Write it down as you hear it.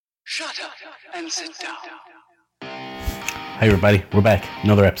Shut up and sit down. Hi everybody, we're back.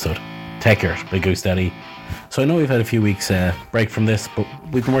 Another episode. Tech Alert by Goose Daddy. So I know we've had a few weeks break from this, but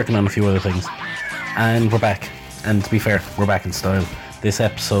we've been working on a few other things. And we're back. And to be fair, we're back in style. This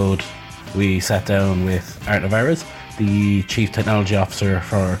episode, we sat down with Art Navarez, the Chief Technology Officer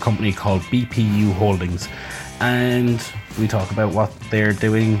for a company called BPU Holdings. And we talk about what they're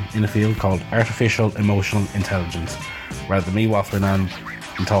doing in a field called Artificial Emotional Intelligence. Rather than me waffling on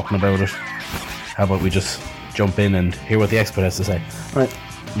and talking about it, how about we just jump in and hear what the expert has to say. Alright,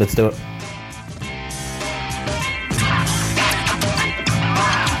 let's do it.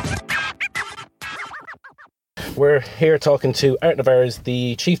 We're here talking to Art Navarez,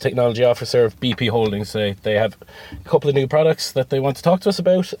 the Chief Technology Officer of BP Holdings. They have a couple of new products that they want to talk to us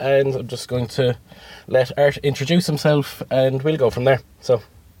about, and I'm just going to let Art introduce himself and we'll go from there. So,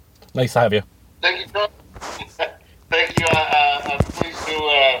 nice to have you. Thank you, John. Thank you. I'm pleased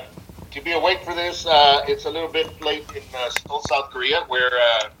to be awake for this. It's a little bit late in Seoul, South Korea, where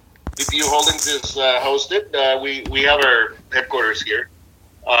BPU Holdings is hosted. We have our headquarters here.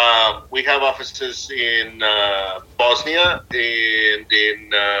 We have offices in Bosnia and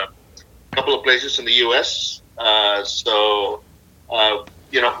in a couple of places in the U.S.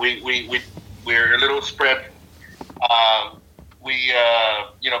 We're a little spread. We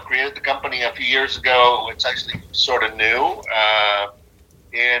created the company a few years ago. It's actually sort of new,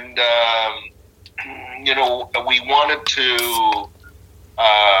 and we wanted to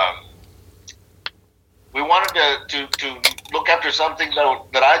look after something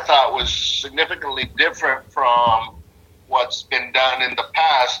that I thought was significantly different from what's been done in the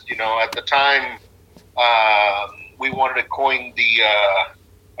past. At the time, we wanted to coin the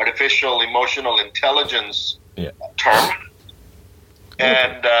artificial emotional intelligence term.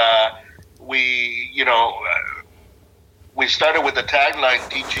 And we started with the tagline,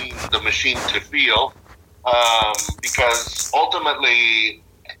 teaching the machine to feel, because ultimately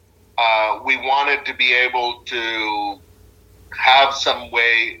we wanted to be able to have some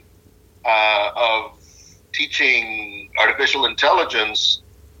way of teaching artificial intelligence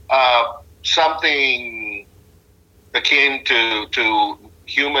something akin to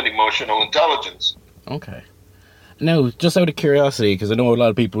human emotional intelligence. Okay. Now, just out of curiosity, because I know a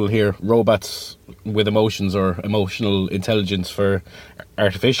lot of people hear robots with emotions or emotional intelligence for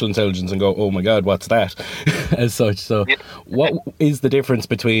artificial intelligence and go, oh my God, what's that? As such. So what is the difference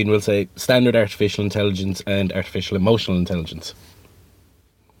between, we'll say, standard artificial intelligence and artificial emotional intelligence?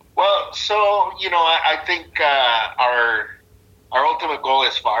 Well, so, I think our ultimate goal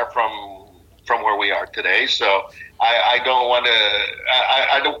is far from where we are today. So I don't want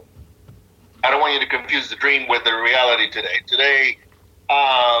to... I don't want you to confuse the dream with the reality today. Today,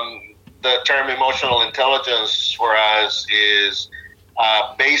 the term emotional intelligence for us is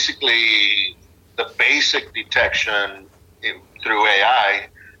basically the basic detection through AI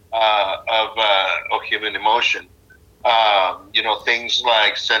of human emotion. Things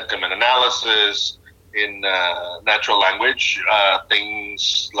like sentiment analysis in natural language,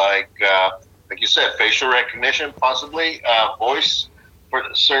 things like you said, facial recognition, possibly, voice, for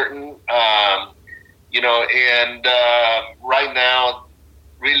certain, and right now,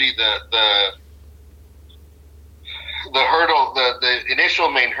 really the hurdle, the initial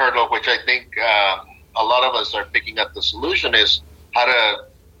main hurdle, which I think a lot of us are picking up the solution, is how to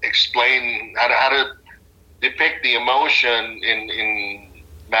explain, how to depict the emotion in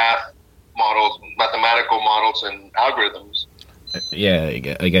mathematical models and algorithms.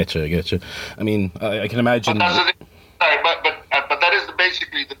 Yeah, I get you. I mean, I can imagine. But that is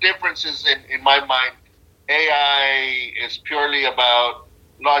basically the difference. Is in my mind, AI is purely about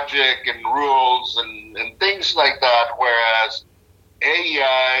logic and rules and things like that, whereas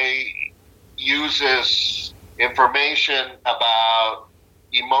AI uses information about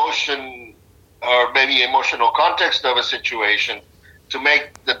emotion or maybe emotional context of a situation to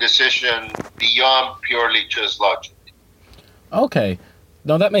make the decision beyond purely just logic. Okay.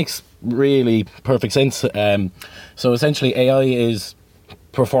 No, that makes really perfect sense. So essentially AI is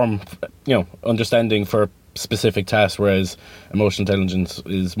understanding for specific tasks, whereas emotional intelligence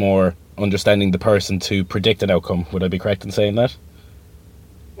is more understanding the person to predict an outcome. Would I be correct in saying that?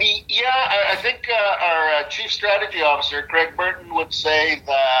 Yeah, I think our Chief Strategy Officer, Craig Burton, would say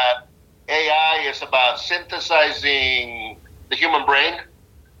that AI is about synthesizing the human brain,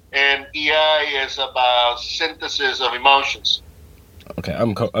 and EI is about synthesis of emotions. Okay,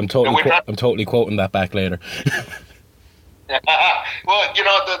 I'm totally quoting that back later. Well,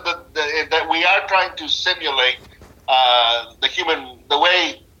 that we are trying to simulate the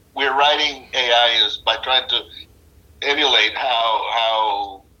way we're writing AI is by trying to emulate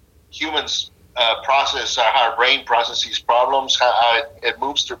how humans process, how our brain processes problems, how it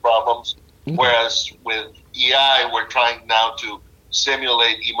moves through problems. Okay. Whereas with AI, we're trying now to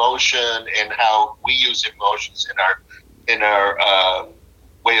simulate emotion and how we use emotions in our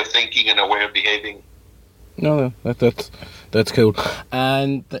way of thinking and our way of behaving. No, that's cool.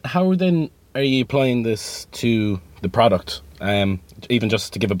 And how then are you applying this to the product? Even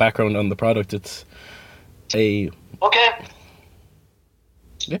just to give a background on the product, it's a okay.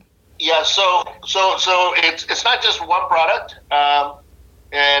 Yeah. Yeah. So it's not just one product,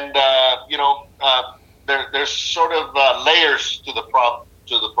 and there's sort of layers to the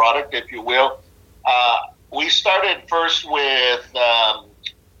product, if you will. We started first with a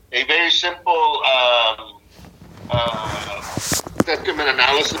very simple sentiment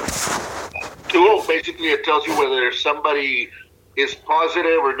analysis tool. Basically, it tells you whether somebody is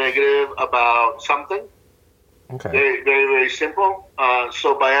positive or negative about something. Okay. Very, very, very simple.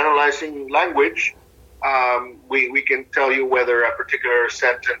 So by analyzing language, we can tell you whether a particular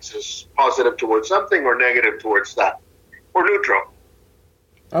sentence is positive towards something or negative towards that, or neutral.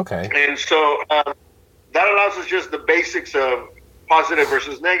 Okay. And so that allows us just the basics of positive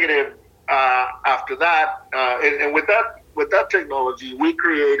versus negative. After that, and with that technology, we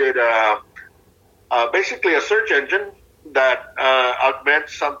created basically a search engine that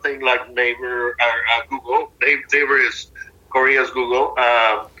augments something like Naver or Google. Naver is Korea's Google.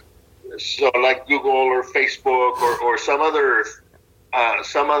 So like Google or Facebook or some other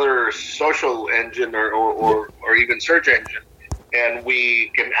social engine or even search engine, and we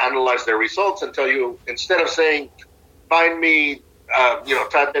can analyze their results and tell you, instead of saying, find me,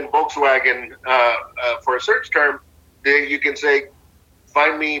 type in Volkswagen for a search term, then you can say,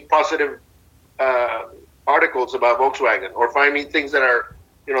 find me positive articles about Volkswagen, or find me things that are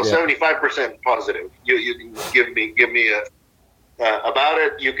 75% positive. You can give me a about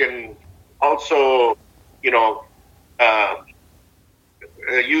it. You can also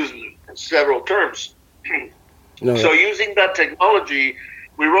use several terms. No. So using that technology,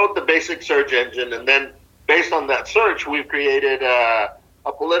 we wrote the basic search engine, and then based on that search, we've created a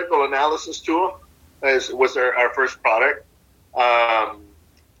political analysis tool. Was our first product.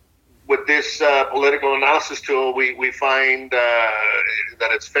 With this political analysis tool, we find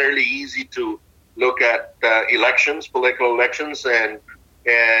that it's fairly easy to look at political elections, and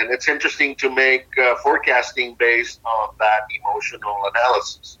it's interesting to make forecasting based on that emotional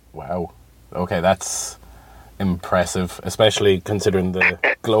analysis. Wow. Okay, that's impressive, especially considering the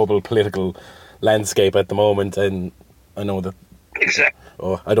global political landscape at the moment. And I know that. Exactly.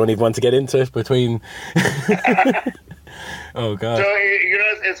 Oh, I don't even want to get into it between. Oh God. So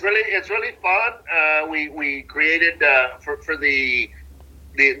it's really fun. We created for the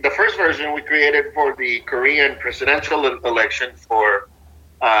first version we created for the Korean presidential election for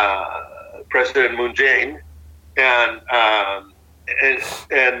President Moon Jae-in,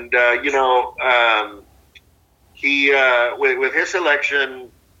 he with his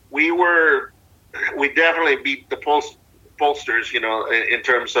election we definitely beat the pollsters, in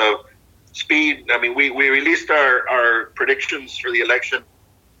terms of speed. I mean, we released our predictions for the election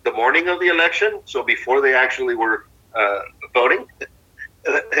the morning of the election, so before they actually were voting.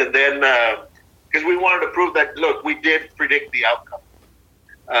 And then, because we wanted to prove that, look, we did predict the outcome.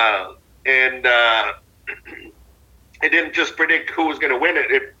 And it didn't just predict who was going to win it.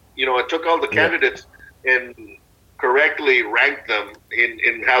 It took all the candidates and correctly ranked them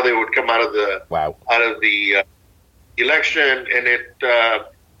in how they would come out of the election, and it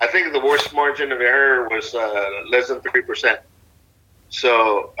I think the worst margin of error was less than 3%.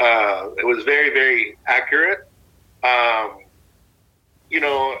 So it was very, very accurate. I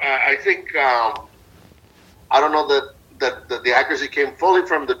think I don't know that the accuracy came fully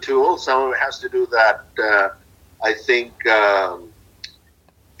from the tool. Some of it has to do that. I think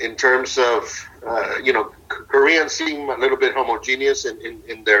in terms of Koreans seem a little bit homogeneous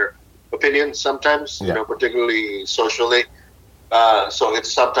in their opinions sometimes, particularly socially. So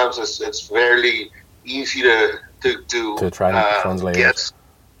sometimes it's fairly easy to try and translate guess.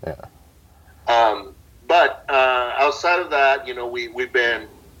 Yeah. But outside of that, we've been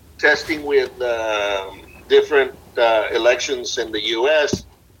testing with different elections in the U.S.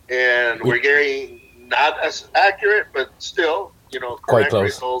 and we're getting not as accurate, but still, correct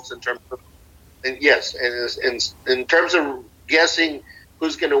results in terms of. And yes, and in terms of guessing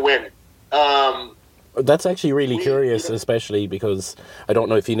who's going to win. That's actually really curious, especially because I don't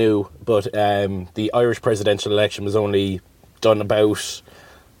know if you knew, but the Irish presidential election was only done about,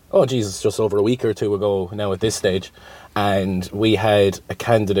 just over a week or two ago now at this stage. And we had a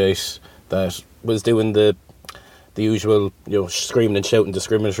candidate that was doing the the usual, screaming and shouting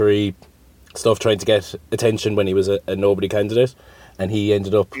discriminatory stuff, trying to get attention when he was a nobody candidate, and he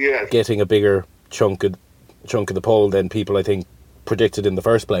ended up getting a bigger chunk of the poll than people, I think, predicted in the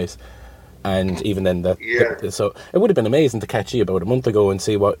first place. And even then, so it would have been amazing to catch you about a month ago and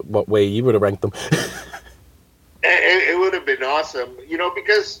see what way you would have ranked them. It would have been awesome,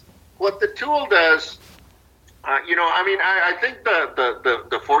 because what the tool does, I think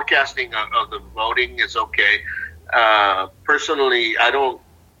the forecasting of the voting is okay. Personally,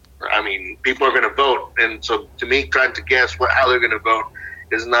 people are going to vote, and so to me, trying to guess how they're going to vote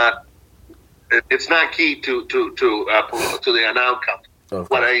is not. It's not key to the outcome.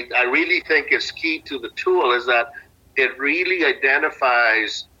 What I really think is key to the tool is that it really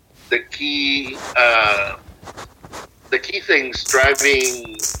identifies the key things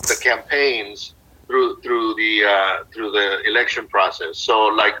driving the campaigns through the election process. So,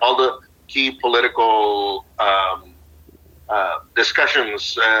 like all the key political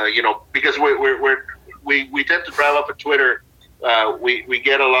discussions, because we tend to drive up at Twitter. We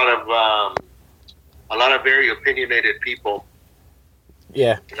get a lot of very opinionated people.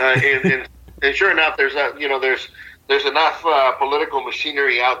 Yeah. And sure enough, there's enough political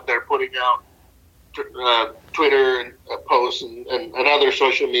machinery out there putting out Twitter and posts and other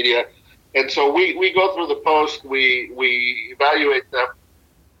social media, and so we go through the post, we evaluate them,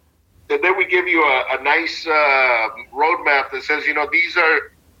 and then we give you a nice roadmap that says, these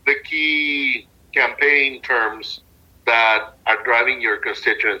are the key campaign terms that are driving your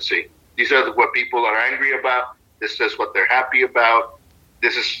constituency. These are what people are angry about. This is what they're happy about.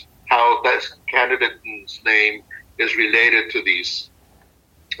 This is how that candidate's name is related to these.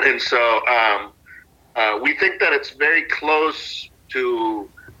 And so we think that it's very close to,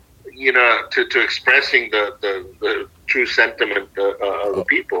 to expressing the true sentiment of the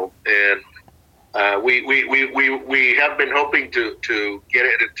people. And we have been hoping to get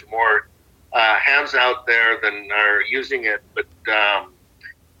it into more hands out there than are using it. But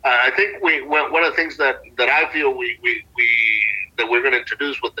I think one of the things that I feel that we're going to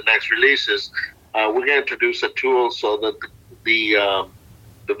introduce with the next release is we're going to introduce a tool so that the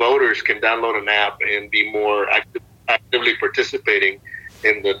voters can download an app and be more actively participating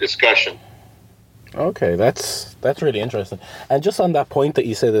in the discussion. Okay, that's really interesting. And just on that point that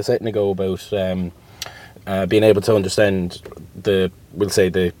you said a second ago about being able to understand the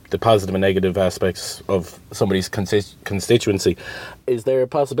positive and negative aspects of somebody's constituency, is there a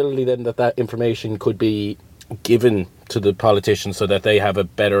possibility then that information could be given to the politicians so that they have a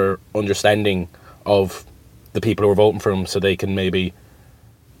better understanding of the people who are voting for them, so they can maybe,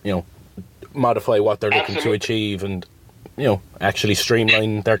 modify what they're looking to achieve and, actually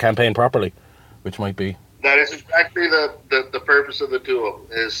streamline their campaign properly, which might be... That is exactly the purpose of the tool,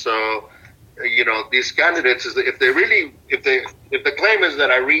 is so... these candidates, is if the claim is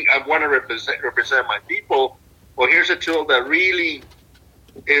that I want to represent my people, well, here's a tool that really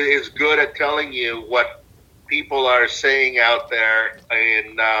is good at telling you what people are saying out there,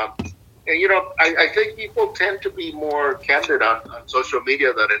 and I think people tend to be more candid on social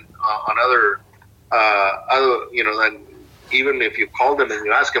media than on other than even if you call them and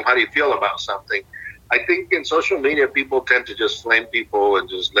you ask them how do you feel about something. I think in social media people tend to just flame people and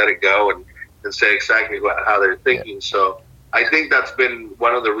just let it go and say exactly how they're thinking. Yeah. So I think that's been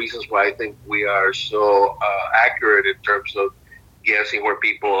one of the reasons why I think we are so accurate in terms of guessing where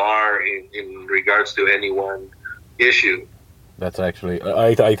people are in regards to any one issue. That's actually,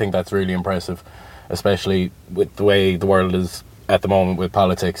 I think that's really impressive, especially with the way the world is at the moment with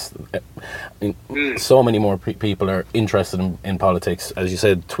politics. So many more people are interested in politics. As you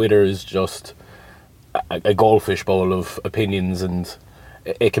said, Twitter is just a goldfish bowl of opinions, and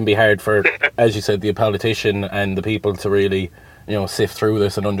it can be hard for, as you said, the politician and the people to really, sift through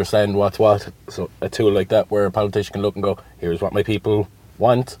this and understand what's what. So a tool like that, where a politician can look and go, here's what my people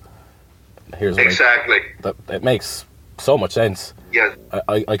want. Here's what exactly. It makes so much sense. Yeah.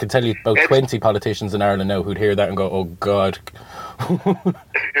 I can tell you about 20 politicians in Ireland now who'd hear that and go, oh God.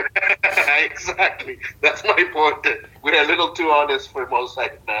 Exactly. That's my point. We're a little too honest for most,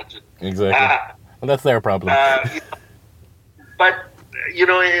 I imagine. Exactly. Well, that's their problem. But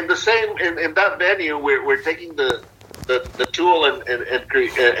in the same in that venue, we're taking the tool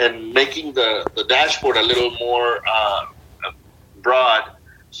and making the dashboard a little more broad,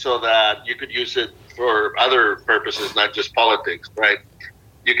 so that you could use it for other purposes, not just politics, right?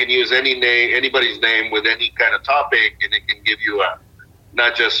 You can use anybody's name with any kind of topic, and it can give you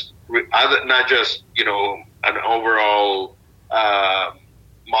not just an overall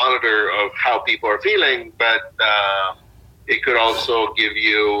monitor of how people are feeling, but it could also give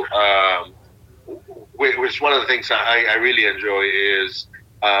you which one of the things I really enjoy is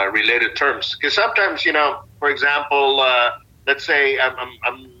related terms. Because sometimes, for example, let's say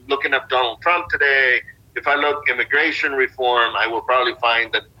I'm looking up Donald Trump today. If I look immigration reform, I will probably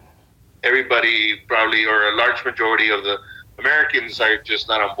find that everybody probably, or a large majority of the Americans, are just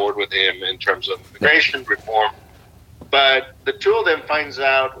not on board with him in terms of immigration reform. But the tool then finds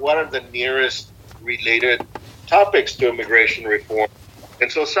out what are the nearest related topics to immigration reform. And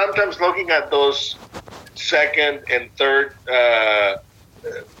so sometimes looking at those second and third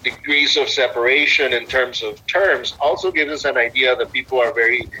degrees of separation in terms of terms also gives us an idea that people are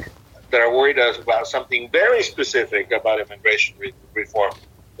worried about something very specific about immigration reform.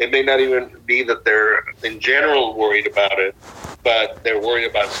 It may not even be that they're in general worried about it, but they're worried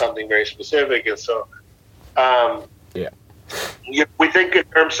about something very specific. And so we think in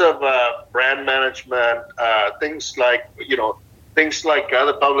terms of brand management, things like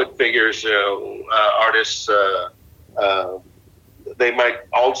other public figures, artists, they might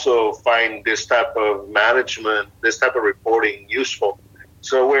also find this type of management, this type of reporting useful.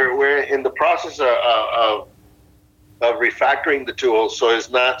 So we're in the process of refactoring the tool, so it's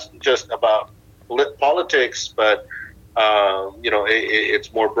not just about politics, but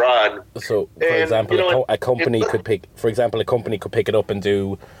it's more broad. So, for example, a company could pick it up and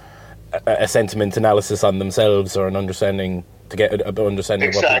do a sentiment analysis on themselves, or an understanding to get an understanding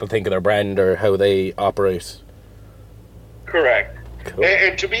of what people think of their brand or how they operate. Correct. Cool.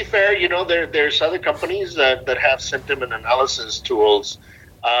 And to be fair, there's other companies that have sentiment analysis tools.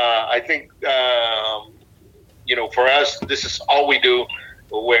 I think for us, this is all we do,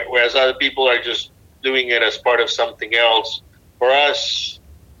 whereas other people are just doing it as part of something else. For us,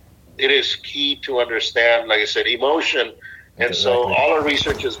 it is key to understand, like I said, emotion. And so all our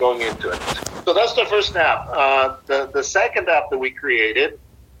research is going into it. So that's the first app. The second app that we created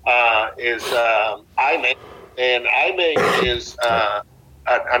is iMay. And iMay is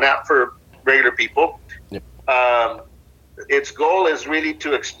an app for regular people. Yep. Its goal is really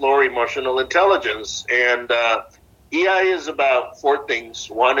to explore emotional intelligence. And EI is about four things.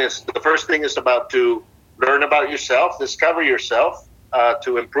 The first thing is about to learn about yourself, discover yourself.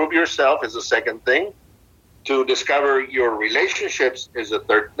 To improve yourself is the second thing. To discover your relationships is the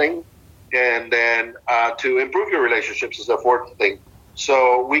third thing. And then to improve your relationships is the fourth thing.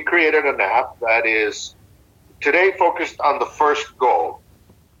 So we created an app that is today focused on the first goal,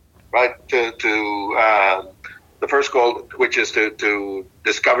 right? The first goal, which is to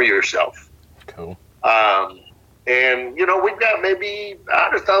discover yourself. Cool. And, we've got maybe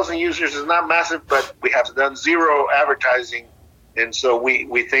 100,000 users. It's not massive, but we have done zero advertising. And so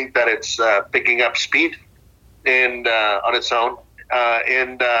we think that it's picking up speed and on its own.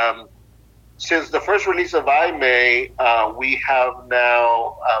 And since the first release of iMay, we have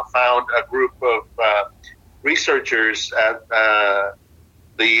now found a group of researchers at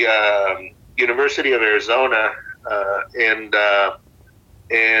the University of Arizona, and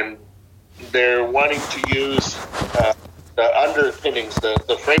they're wanting to use the underpinnings,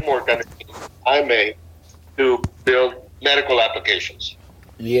 the framework underpinnings of iMay to build medical applications.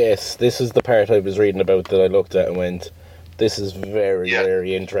 Yes, this is the part I was reading about that I looked at and went, this is very,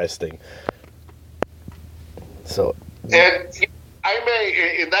 very interesting. So, and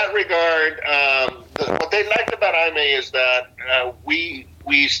iMay, in that regard, what they liked about iMay is that we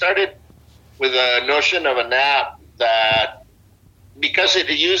started with a notion of an app that, because it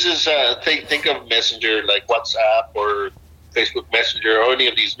uses think of Messenger like WhatsApp or Facebook Messenger or any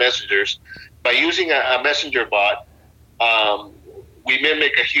of these messengers, by using a messenger bot, we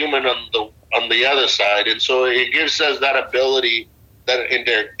mimic a human on the other side, and so it gives us that ability, that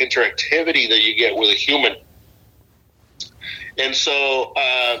interactivity that you get with a human. And so,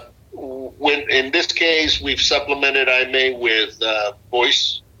 when in this case, we've supplemented iMay with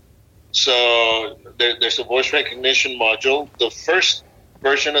voice. So there's a voice recognition module. The first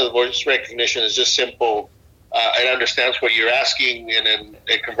version of the voice recognition is just simple. It understands what you're asking, and then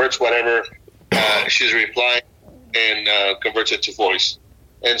it converts whatever she's replying and converts it to voice.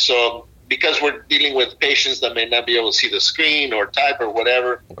 And so, because we're dealing with patients that may not be able to see the screen or type or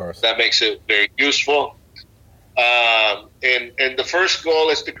whatever, that makes it very useful. And the first goal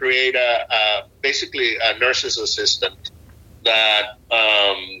is to create basically a nurse's assistant that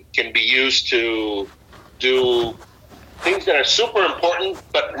can be used to do things that are super important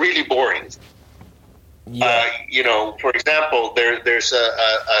but really boring. Yeah. For example, there's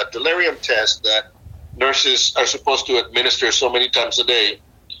a delirium test that nurses are supposed to administer so many times a day,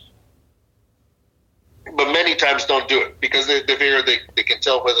 but many times don't do it because they figure they can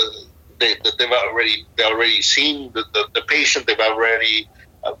tell whether they've already seen the patient, they've already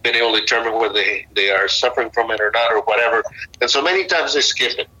been able to determine whether they are suffering from it or not or whatever. And so many times they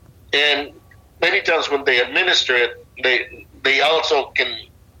skip it. And many times when they administer it, they also can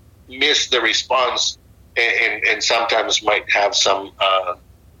miss the response and sometimes might have some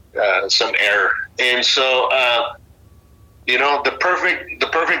error. And so, the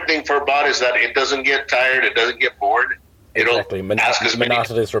perfect thing for a bot is that it doesn't get tired, it doesn't get bored. Exactly.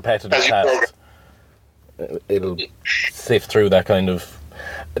 Monotonous, repetitive tasks. It'll sift through that kind of...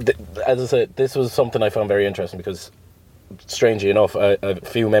 As I said, this was something I found very interesting because, strangely enough, I have a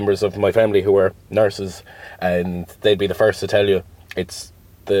few members of my family who are nurses, and they'd be the first to tell you it's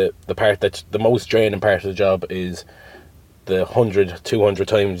the part that the most draining part of the job is the 100, 200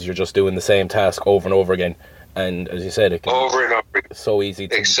 times you're just doing the same task over and over again. And as you said, it can over and over. It's so easy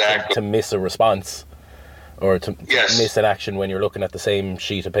to miss a response or to miss an action when you're looking at the same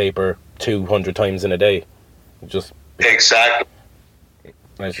sheet of paper 200 times in a day. Exactly.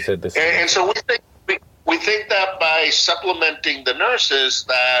 As you said, this. And so we think that by supplementing the nurses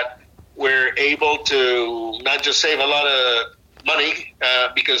that we're able to not just save a lot of money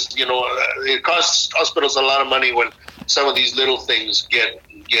because it costs hospitals a lot of money when some of these little things get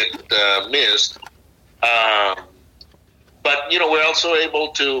missed. But we're also able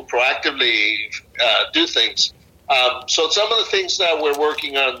to proactively do things. So some of the things that we're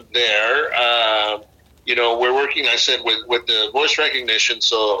working on there, we're working, I said, with the voice recognition.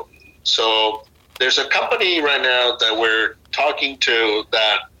 So there's a company right now that we're talking to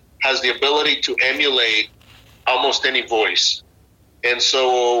that has the ability to emulate almost any voice. And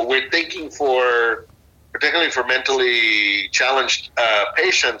so we're thinking particularly for mentally challenged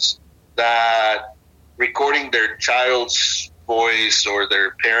patients, that recording their child's voice or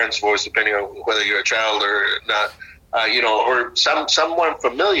their parent's voice, depending on whether you're a child or not, or someone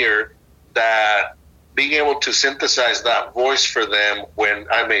familiar, that being able to synthesize that voice for them when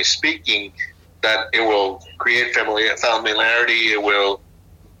I'm speaking, that it will create familiarity, it will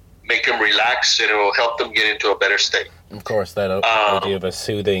make them relax, and it will help them get into a better state. Of course, that idea of a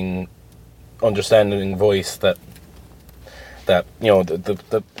soothing, understanding voice that as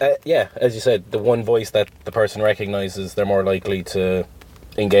you said, the one voice that the person recognizes, they're more likely to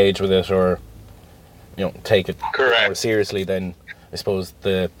engage with it or take it more seriously than, I suppose,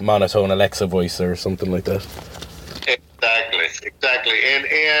 the monotone Alexa voice or something like that. Exactly.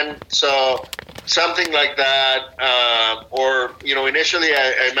 And so something like that, or initially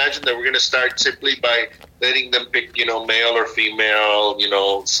I imagine that we're going to start simply by letting them pick male or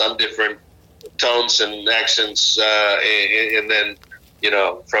female, some different tones and accents, and then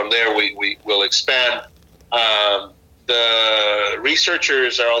from there we will expand. The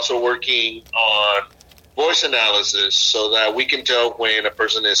researchers are also working on voice analysis so that we can tell when a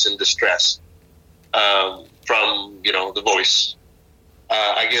person is in distress from the voice.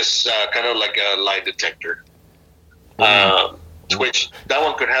 I guess kind of like a lie detector. Which that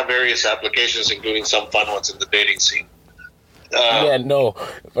one could have various applications, including some fun ones in the dating scene. We're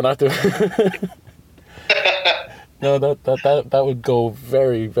not doing. No, that would go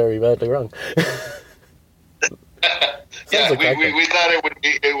very, very badly wrong. We thought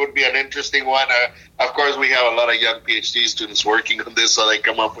it would be an interesting one. Of course, we have a lot of young PhD students working on this, so they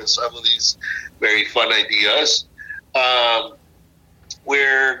come up with some of these very fun ideas.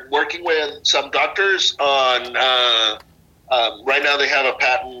 We're working with some doctors on. Right now, they have a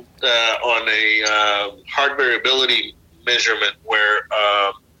patent on a heart variability measurement where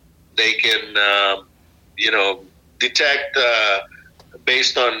they can, detect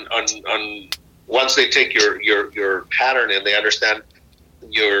based on once they take your pattern and they understand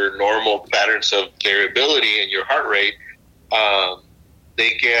your normal patterns of variability in your heart rate,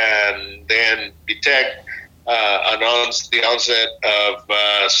 they can then detect the onset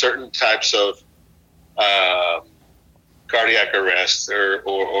of certain types of cardiac arrest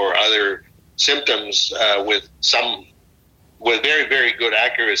or other symptoms with very, very good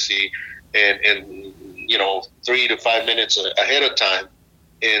accuracy and 3 to 5 minutes ahead of time.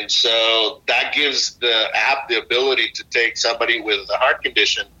 And so that gives the app the ability to take somebody with a heart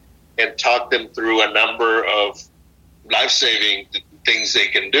condition and talk them through a number of life-saving things they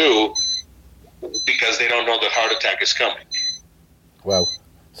can do because they don't know the heart attack is coming. Wow.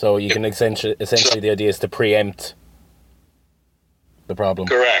 So you can essentially the idea is to preempt the problem.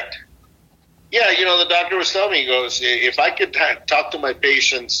 Correct. Yeah, the doctor was telling me, he goes, if I could talk to my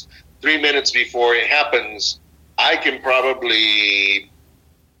patients 3 minutes before it happens, I can probably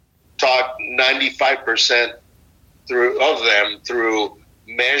talk 95% through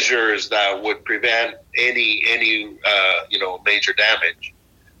measures that would prevent any major damage.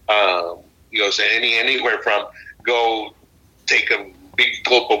 Anywhere from go take a big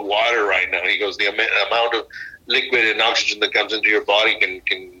gulp of water right now. He goes, the amount of liquid and oxygen that comes into your body can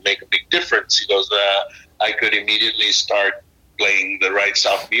make a big difference. He goes, I could immediately start playing the right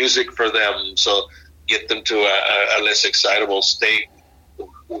soft music for them, so get them to a less excitable state.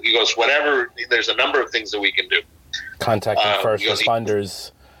 He goes, whatever, there's a number of things that we can do. Contacting first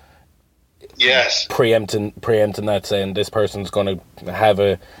responders. Yes. Preempting that, saying this person's going to have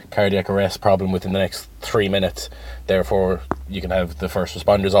a cardiac arrest problem within the next 3 minutes. Therefore, you can have the first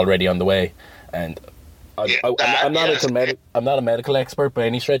responders already on the way. And I'm not a medical expert by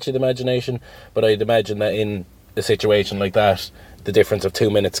any stretch of the imagination, but I'd imagine that in a situation like that, the difference of 2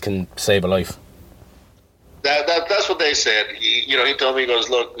 minutes can save a life. That's what they said. He told me, he goes,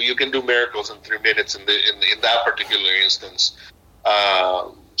 look, you can do miracles in 3 minutes in that particular instance.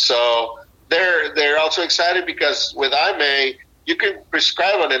 So they're also excited because with IME, you can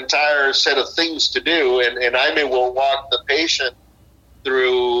prescribe an entire set of things to do, and IME will walk the patient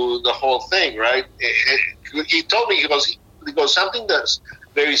through the whole thing, right? He told me, he goes, something that's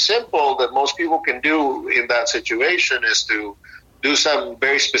very simple that most people can do in that situation is to do some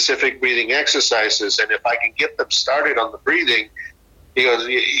very specific breathing exercises, and if I can get them started on the breathing, he goes,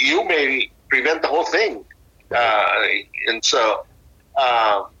 you may prevent the whole thing. And so,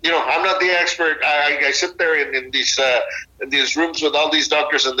 I'm not the expert. I sit there in these rooms with all these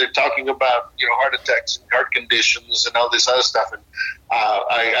doctors, and they're talking about heart attacks and heart conditions and all this other stuff, and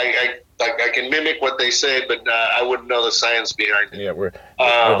I can mimic what they say, but I wouldn't know the science behind it. Yeah, we're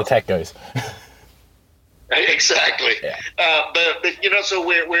the tech guys. Exactly. Yeah. But so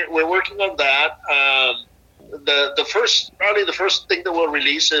we're working on that. The first thing that we'll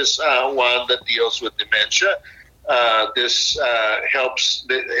release is one that deals with dementia. This helps.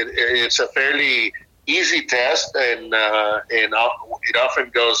 It's a fairly easy test, and it often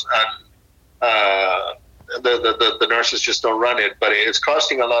goes on. The nurses just don't run it, but it's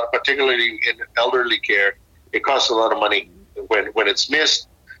costing a lot, particularly in elderly care. It costs a lot of money when it's missed.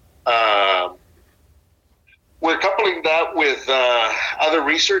 We're coupling that with other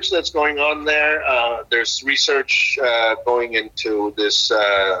research that's going on there. There's research going into this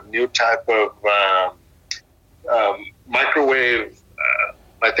new type of microwave.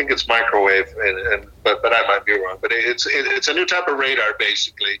 I think it's microwave, but I might be wrong. But it's a new type of radar,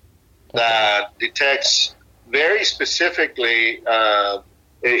 basically, that detects very specifically,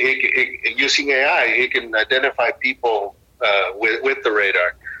 using AI, it can identify people with the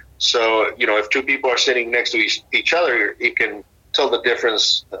radar. So, if two people are sitting next to each other, it can tell the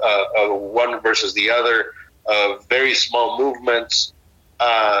difference of one versus the other, of very small movements.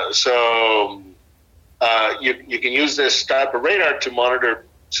 So you can use this type of radar to monitor.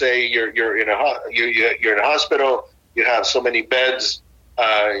 Say you're in a hospital, you have so many beds.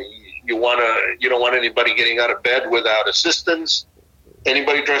 You don't want anybody getting out of bed without assistance.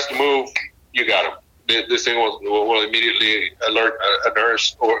 Anybody tries to move, you got them. This thing will immediately alert a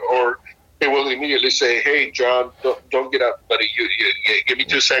nurse, or it will immediately say, "Hey, John, don't get up, buddy. You give me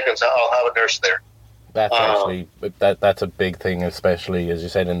 2 seconds. I'll have a nurse there." That's actually that's a big thing, especially as you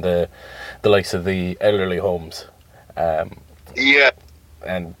said in the likes of the elderly homes. Yeah,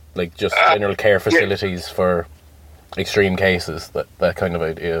 and like just general care facilities for extreme cases. That kind of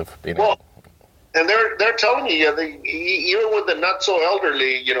idea of being. Well, and they're telling me, even with the not so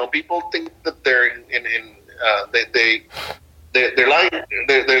elderly, people think that they're they're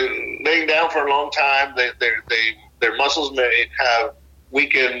laying down for a long time. Their muscles may have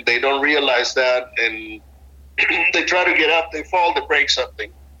weakened. They don't realize that, and they try to get up. They fall. They break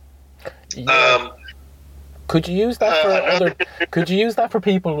something. Yeah. Could you use that for other? Could you use that for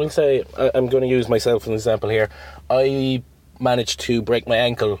people? We'll say I'm going to use myself as an example here. I managed to break my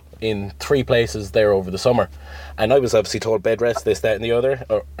ankle in 3 places there over the summer, and I was obviously told bed rest, this, that and the other,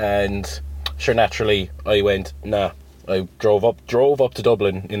 and sure, naturally I went nah. I drove up to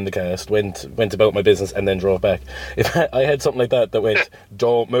Dublin in the cast, went about my business, and then drove back. If I had something like that went,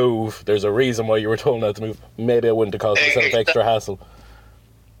 don't move, there's a reason why you were told not to move, maybe I wouldn't have caused myself extra hassle.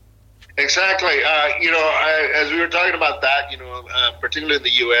 Exactly. As we were talking about that, particularly in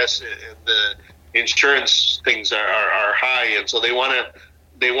the U.S., the insurance things are high, and so they want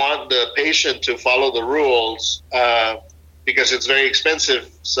the patient to follow the rules because it's very expensive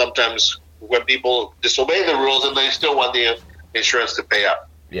sometimes when people disobey the rules, and they still want the insurance to pay up.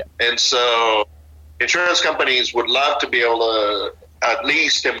 Yeah. And so insurance companies would love to be able to at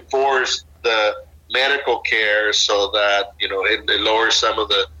least enforce the medical care so that it lowers some of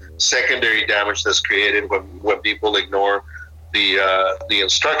the secondary damage that's created when people ignore the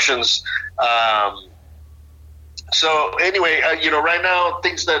instructions. So anyway, right now,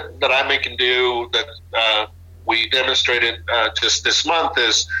 things that I can do that we demonstrated just this month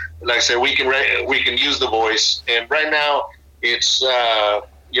is, like I said, we can use the voice, and right now it's the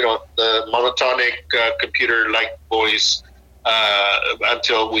monotonic computer-like voice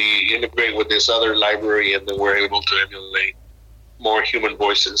until we integrate with this other library, and then we're able to emulate more human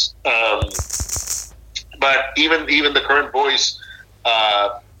voices. But even the current voice,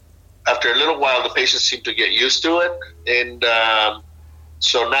 after a little while, the patients seem to get used to it, and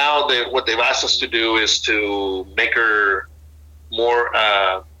so now what they've asked us to do is to make her more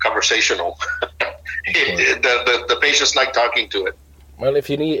conversational. The patients like talking to it. Well, if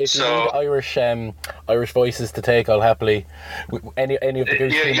you need Irish voices to take, I'll happily. Any of the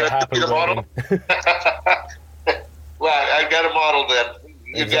Goose team are happily. Well, I got a model then.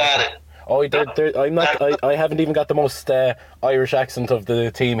 You got it. Oh, I'm not. I haven't even got the most Irish accent of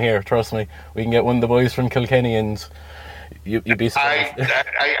the team here. Trust me. We can get one of the boys from Kilkenny, and you'd be surprised.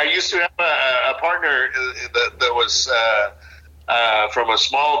 I used to have a partner that was from a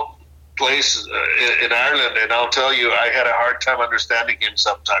small place in Ireland, and I'll tell you, I had a hard time understanding him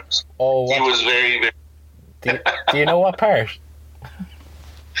sometimes. Oh, he was very, very... Do you know what part?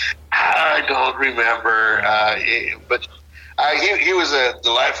 I don't remember, but he was a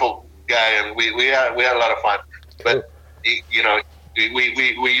delightful guy, and we had a lot of fun. But we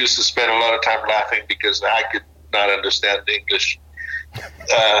used to spend a lot of time laughing because I could not understand English.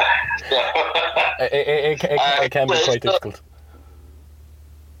 It can be quite difficult.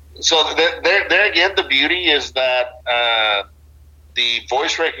 So there again, the beauty is that the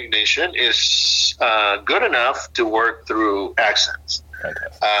voice recognition is good enough to work through accents.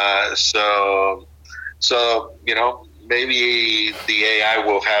 So maybe the AI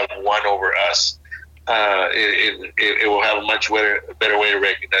will have one over us. It will have a much better way to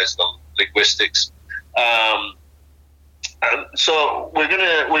recognize the linguistics. So we're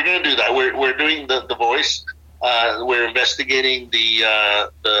gonna do that. We're doing the voice. We're investigating the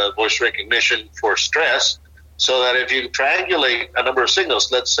voice recognition for stress, so that if you triangulate a number of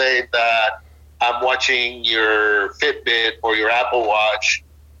signals, let's say that I'm watching your Fitbit or your Apple Watch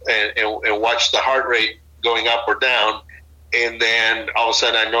and watch the heart rate going up or down, and then all of a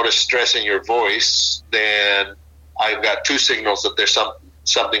sudden I notice stress in your voice, then I've got two signals that there's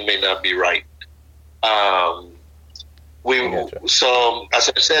something may not be right. So, as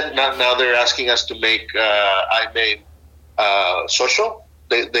I said, now they're asking us to make Aimee social.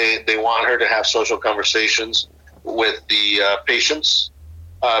 They want her to have social conversations with the patients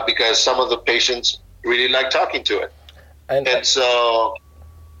because some of the patients really like talking to it. And so...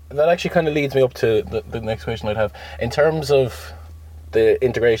 That actually kind of leads me up to the next question I'd have. In terms of the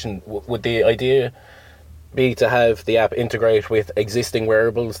integration, would the idea be to have the app integrate with existing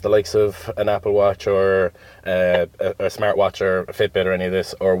wearables, the likes of an Apple Watch or a smartwatch or a Fitbit or any of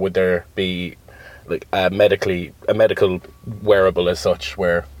this, or would there be like a medical wearable as such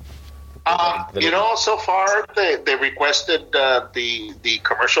where? So far they requested the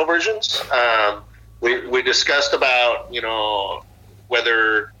commercial versions. We discussed about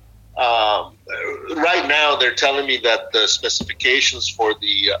whether right now they're telling me that the specifications for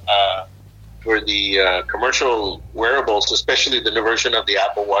the commercial wearables, especially the new version of the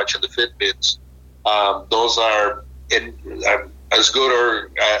Apple Watch and the Fitbits, those are as good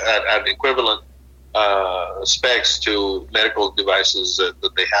or at equivalent specs to medical devices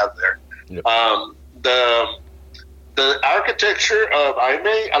that they have there. Yep. The architecture of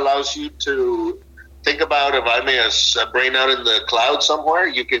Aimee allows you to think about Aimee as a brain out in the cloud somewhere.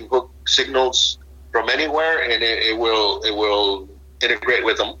 You can hook signals from anywhere, and it will integrate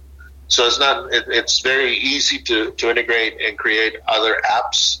with them. So it's very easy to integrate and create other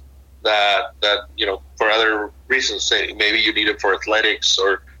apps that for other reasons. Say maybe you need it for athletics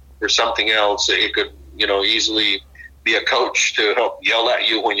or for something else. It could easily be a coach to help yell at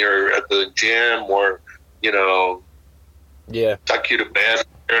you when you're at the gym, or tuck you to bed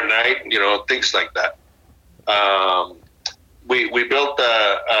at night. Things like that. We built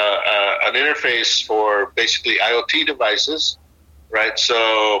an interface for basically IoT devices, right?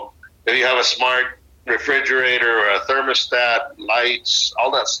 So if you have a smart refrigerator or a thermostat, lights,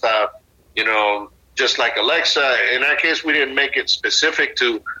 all that stuff, just like Alexa. In our case, we didn't make it specific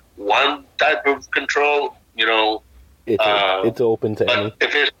to one type of control, It's open to any.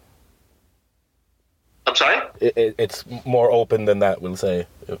 I'm sorry? It's more open than that, we'll say.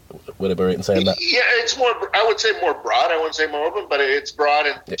 Would I be right in saying that? Yeah, it's more, I would say more broad. I wouldn't say more open, but it's broad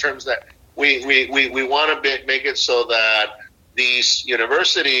in terms that we want to make it so that these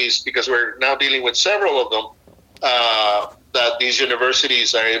universities, because we're now dealing with several of them, that these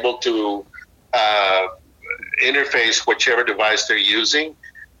universities are able to interface whichever device they're using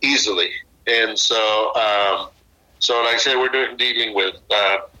easily. And so So, like I said, we're dealing with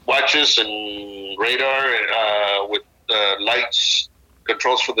watches and radar, with lights,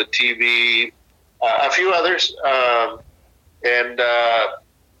 controls for the TV, a few others, and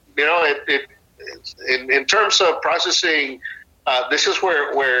in terms of processing, this is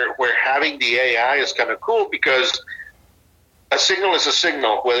where having the AI is kind of cool, because a signal is a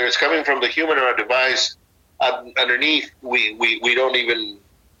signal, whether it's coming from the human or a device. Underneath, we don't even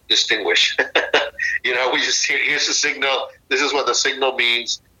distinguish. We just here's the signal. This is what the signal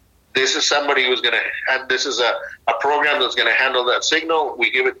means. This is somebody who's going to, and this is a program that's going to handle that signal.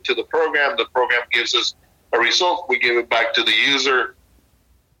 We give it to the program. The program gives us a result. We give it back to the user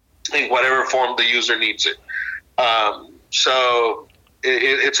in whatever form the user needs it. So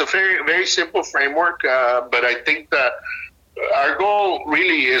it's a very, very simple framework, but I think that our goal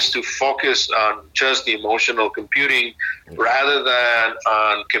really is to focus on just the emotional computing rather than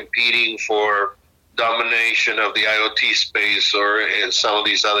on competing for domination of the IoT space or some of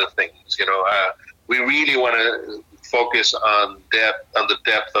these other things. We really want to focus on the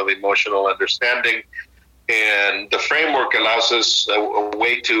depth of emotional understanding, and the framework allows us a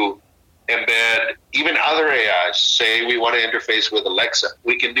way to embed even other AIs. Say we want to interface with Alexa,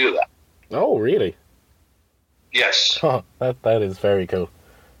 we can do that. Oh, really? Yes. Oh, that is very cool.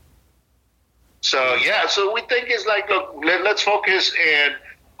 So we think it's like, look, let's focus, and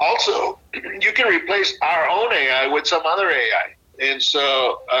also you can replace our own AI with some other AI. And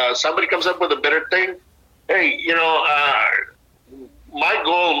so somebody comes up with a better thing. Hey, my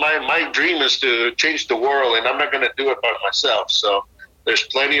goal, my dream is to change the world, and I'm not going to do it by myself. So there's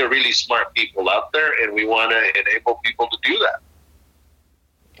plenty of really smart people out there, and we want to enable people to do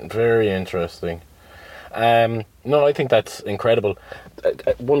that. Very interesting. No, I think that's incredible.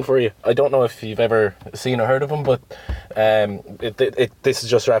 One for you. I don't know if you've ever seen or heard of them, but this is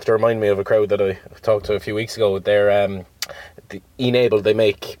just to remind me of a crowd that I talked to a few weeks ago. They're enabled. They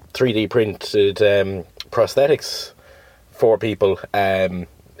make 3D printed prosthetics for people.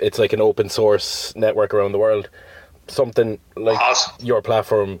 It's like an open source network around the world. Something like your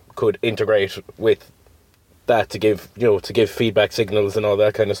platform could integrate with that to give feedback signals and all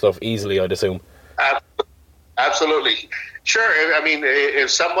that kind of stuff easily, I'd assume. Absolutely. Sure. I mean, if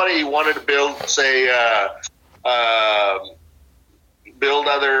somebody wanted to build, say, build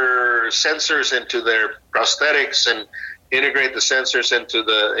other sensors into their prosthetics and integrate the sensors into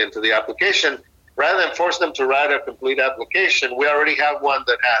the application, rather than force them to write a complete application, we already have one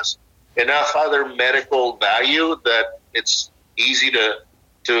that has enough other medical value that it's easy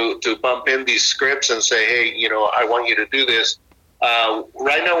to bump in these scripts and say, hey, I want you to do this.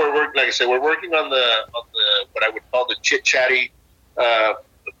 Right now, we're working on the what I would call the chit-chatty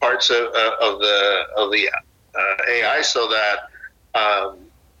parts of the AI, so that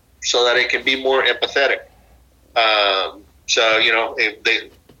it can be more empathetic.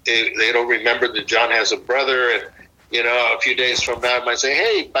 If they don't remember that John has a brother, and a few days from now, I might say,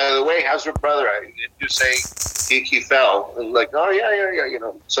 hey, by the way, how's your brother? You say he fell, and like, oh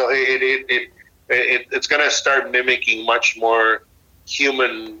yeah. So it's going to start mimicking much more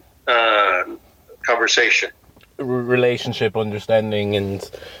human conversation, relationship, understanding, and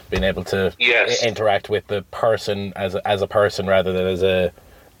being able to interact with the person as a person rather than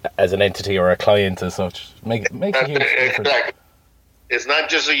as an entity or a client as such. Makes a huge difference. Exactly. It's not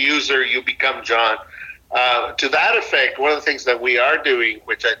just a user; you become John. To that effect, one of the things that we are doing,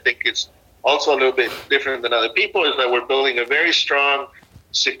 which I think is also a little bit different than other people, is that we're building a very strong,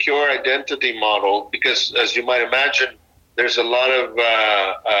 secure identity model. Because, as you might imagine, there's a lot of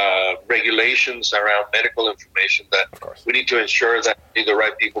regulations around medical information that we need to ensure that the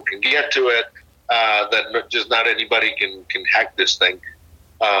right people can get to it, that just not anybody can hack this thing.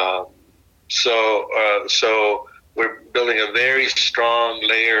 So we're building a very strong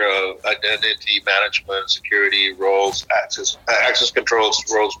layer of identity management, security, roles, access controls,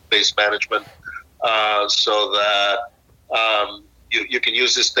 roles-based management, so that you can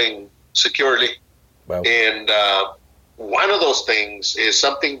use this thing securely. Wow. And one of those things is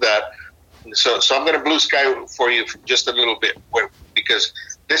something that, so I'm going to blue sky for you for just a little bit, because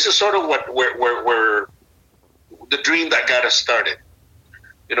this is sort of where the dream that got us started.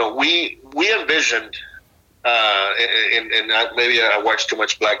 We envisioned, and maybe I watched too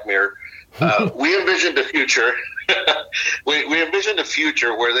much Black Mirror. We envisioned a future. we envisioned a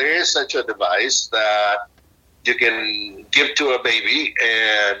future where there is such a device that you can give to a baby,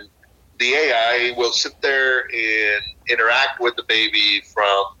 and the AI will sit there and interact with the baby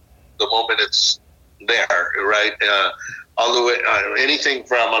from the moment it's there, right? All the way, anything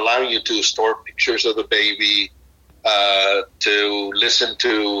from allowing you to store pictures of the baby, to listen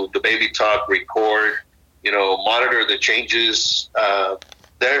to the baby talk, record, monitor the changes.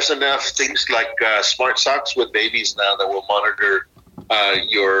 There's enough things like smart socks with babies now that will monitor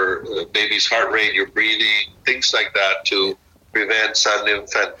your baby's heart rate, your breathing, things like that to prevent sudden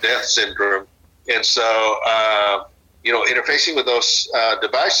infant death syndrome. And so, interfacing with those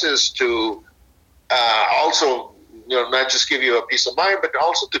devices to also, not just give you a peace of mind, but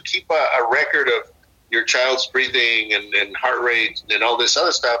also to keep a record of your child's breathing and heart rate and all this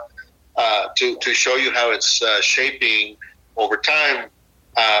other stuff to show you how it's shaping over time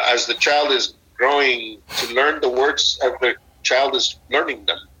as the child is growing to learn the words of the child is learning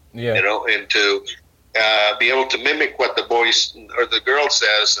them, and to be able to mimic what the boy or the girl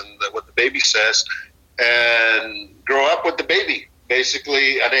says and what the baby says and grow up with the baby.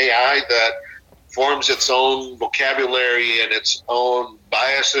 Basically an AI that forms its own vocabulary and its own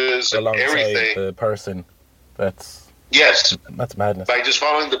biases and everything. The person. That's madness. By just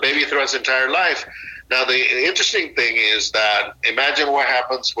following the baby through its entire life. Now, the interesting thing is that imagine what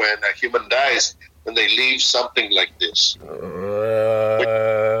happens when a human dies when they leave something like this.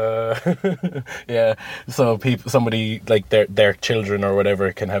 Yeah. So somebody like their children or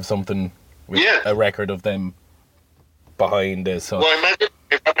whatever can have something with a record of them behind this. So. Well, imagine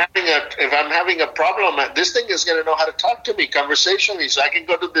if I'm having a problem, this thing is going to know how to talk to me conversationally, so I can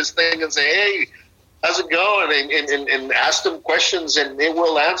go to this thing and say, "Hey, how's it going?" and ask them questions, and it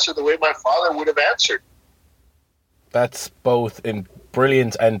will answer the way my father would have answered. That's both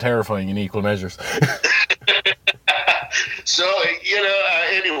brilliant and terrifying in equal measures. So,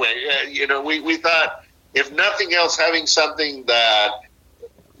 anyway, we thought, if nothing else, having something that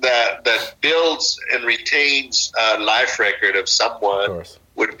builds and retains a life record of someone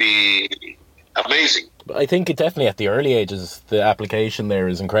would be amazing. I think it definitely at the early ages, the application there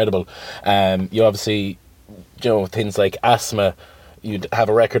is incredible. You obviously, things like asthma, you'd have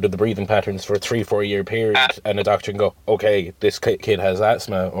a record of the breathing patterns for a 3-4 year period, and a doctor can go, okay, this kid has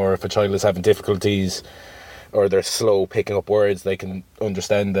asthma. Or if a child is having difficulties or they're slow picking up words, they can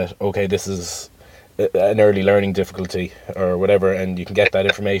understand that, okay, this is an early learning difficulty or whatever, and you can get that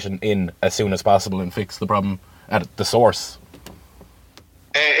information in as soon as possible and fix the problem at the source.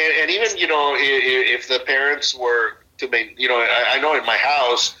 And even, if the parents were to make, I know in my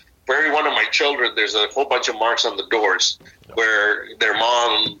house, for every one of my children, there's a whole bunch of marks on the doors where their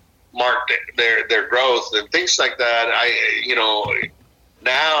mom marked their growth and things like that.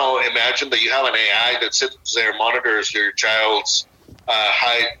 Now imagine that you have an AI that sits there, monitors your child's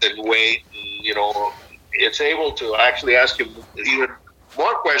height and weight, and, it's able to actually ask you even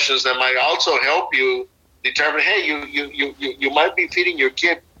more questions that might also help you determine, hey, you might be feeding your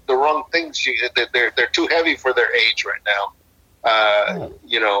kid the wrong things. They're too heavy for their age right now.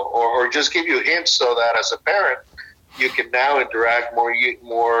 Or just give you hints so that as a parent, you can now interact more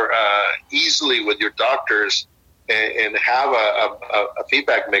easily with your doctors and have a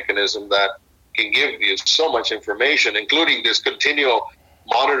feedback mechanism that can give you so much information, including this continual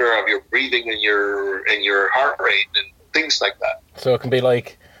monitor of your breathing and your heart rate and things like that. So it can be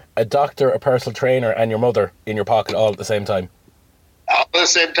like a doctor, a personal trainer, and your mother in your pocket all at the same time. All at the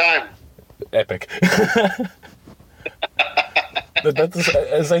same time. Epic. That's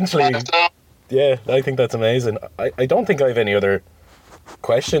essentially... Yeah, I think that's amazing. I don't think I have any other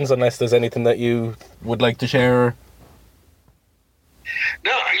questions, unless there's anything that you would like to share.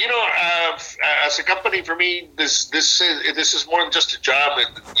 No, as a company, for me, this is more than just a job. And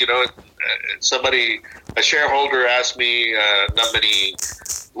a shareholder asked me not many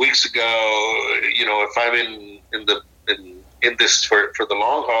weeks ago, if I'm in this for the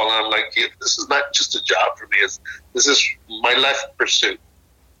long haul. And I'm like, this is not just a job for me. This is my life pursuit.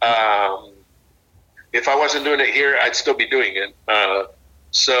 If I wasn't doing it here, I'd still be doing it.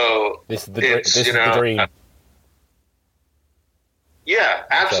 So this is the dream. Yeah,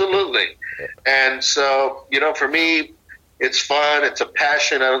 absolutely. And so, for me, it's fun. It's a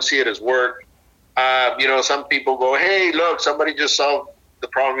passion. I don't see it as work. Some people go, hey, look, somebody just solved the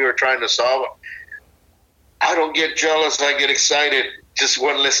problem you were trying to solve. I don't get jealous. I get excited. Just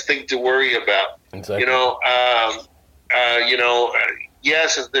one less thing to worry about. Exactly.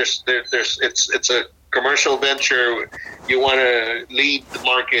 Yes, it's a commercial venture. You want to lead the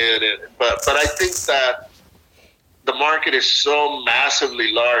market, but I think that the market is so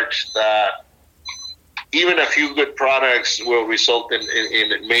massively large that even a few good products will result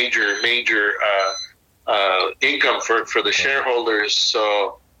in major income for the shareholders.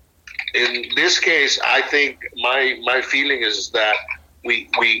 So in this case, I think my feeling is that we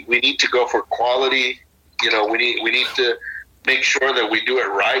need to go for quality. We need to make sure that we do it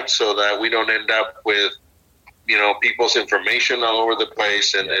right so that we don't end up with people's information all over the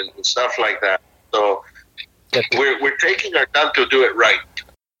place and stuff like that. So We're taking our time to do it right.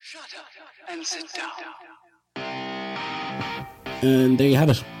 Shut up and sit down. And there you have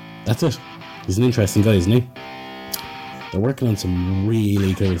it. That's it. He's an interesting guy, isn't he? They're working on some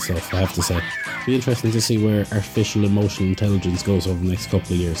really cool stuff, I have to say. It'll be interesting to see where artificial emotional intelligence goes over the next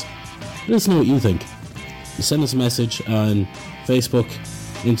couple of years. Let us know what you think. Send us a message on Facebook,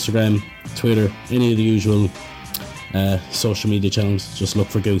 Instagram, Twitter, any of the usual social media channels. Just look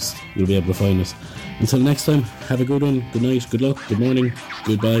for Goose. You'll be able to find us. Until next time, have a good one. Good night, good luck, good morning,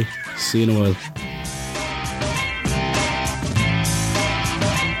 goodbye. See you in a while.